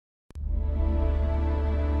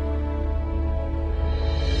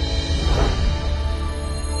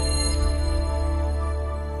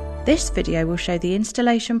This video will show the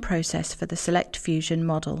installation process for the Purite Fusion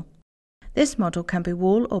model. This model can be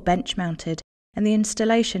wall or bench mounted, and the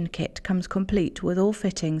installation kit comes complete with all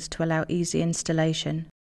fittings to allow easy installation.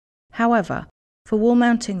 However, for wall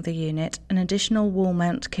mounting the unit, an additional wall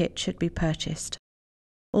mount kit should be purchased.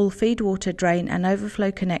 All feed water drain and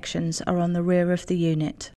overflow connections are on the rear of the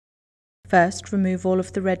unit. First, remove all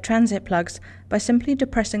of the red transit plugs by simply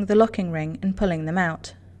depressing the locking ring and pulling them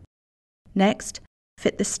out. Next,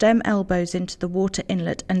 fit the stem elbows into the water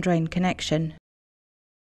inlet and drain connection.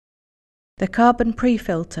 The carbon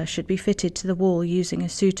pre-filter should be fitted to the wall using a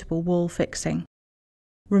suitable wall fixing.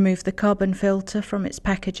 Remove the carbon filter from its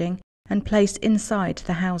packaging and place inside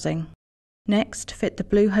the housing. Next, fit the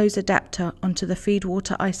blue hose adapter onto the feed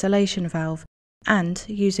water isolation valve and,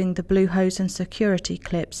 using the blue hose and security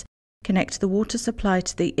clips, connect the water supply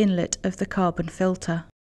to the inlet of the carbon filter.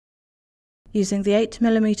 Using the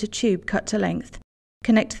 8mm tube cut to length,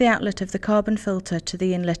 connect the outlet of the carbon filter to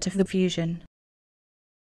the inlet of the Fusion.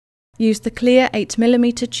 Use the clear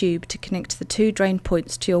 8mm tube to connect the two drain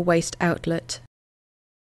points to your waste outlet.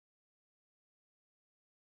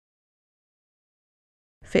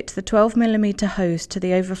 Fit the 12mm hose to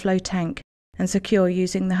the overflow tank and secure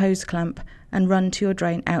using the hose clamp and run to your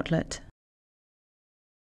drain outlet.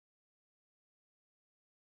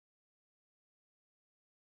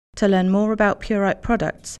 To learn more about Purite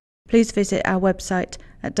products, please visit our website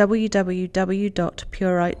at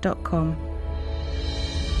www.purite.com.